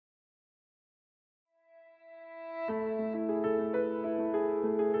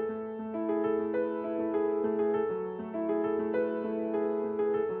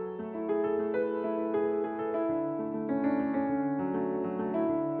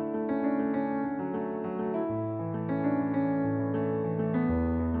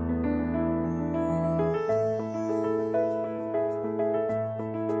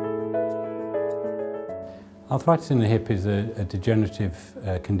Arthritis in the hip is a degenerative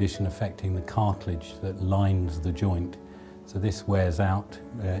condition affecting the cartilage that lines the joint. So this wears out,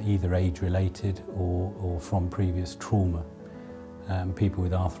 either age-related or from previous trauma. People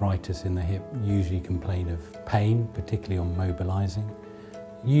with arthritis in the hip usually complain of pain, particularly on mobilising.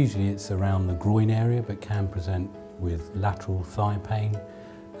 Usually it's around the groin area, but can present with lateral thigh pain,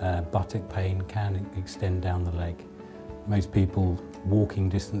 buttock pain, can extend down the leg. Most people walking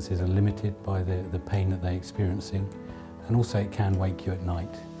distances are limited by the pain that they're experiencing, and also it can wake you at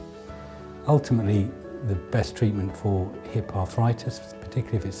night. Ultimately, the best treatment for hip arthritis,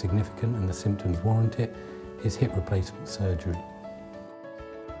 particularly if it's significant and the symptoms warrant it, is hip replacement surgery.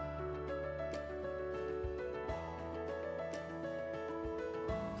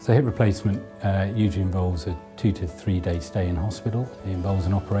 So hip replacement usually involves a 2 to 3 day stay in hospital. It involves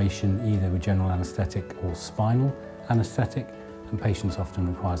an operation either with general anaesthetic or spinal anaesthetic, and patients often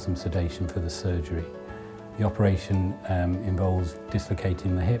require some sedation for the surgery. The operation involves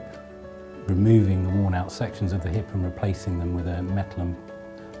dislocating the hip, removing the worn out sections of the hip and replacing them with a metal and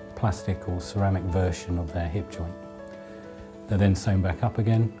plastic or ceramic version of their hip joint. They're then sewn back up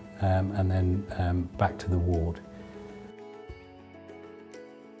again and then back to the ward.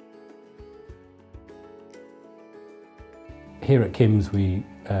 Here at KIMS we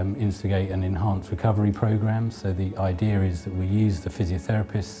instigate an enhanced recovery programme, so the idea is that we use the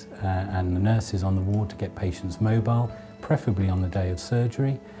physiotherapists and the nurses on the ward to get patients mobile, preferably on the day of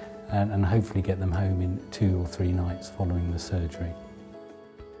surgery, and hopefully get them home in 2 or 3 nights following the surgery.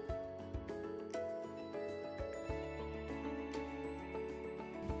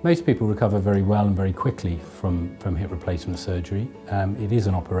 Most people recover very well and very quickly from hip replacement surgery. It is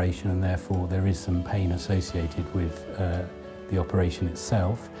an operation and therefore there is some pain associated with the operation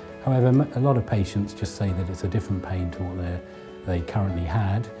itself. However, a lot of patients just say that it's a different pain to what they currently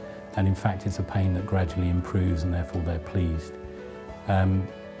had, and in fact it's a pain that gradually improves and therefore they're pleased.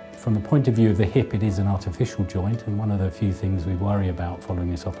 From the point of view of the hip, it is an artificial joint, and one of the few things we worry about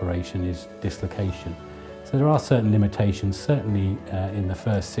following this operation is dislocation. So there are certain limitations, certainly in the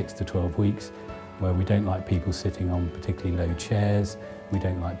first 6 to 12 weeks, where we don't like people sitting on particularly low chairs, we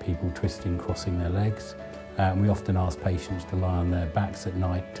don't like people twisting, crossing their legs. We often ask patients to lie on their backs at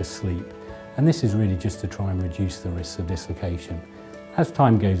night to sleep. And this is really just to try and reduce the risk of dislocation. As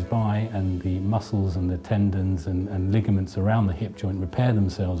time goes by and the muscles and the tendons and ligaments around the hip joint repair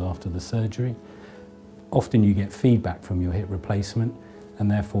themselves after the surgery, often you get feedback from your hip replacement,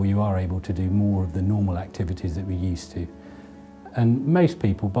 and therefore you are able to do more of the normal activities that we used to. And most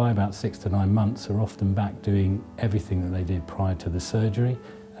people, by about 6 to 9 months, are often back doing everything that they did prior to the surgery,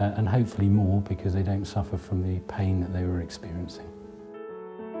 and hopefully more, because they don't suffer from the pain that they were experiencing.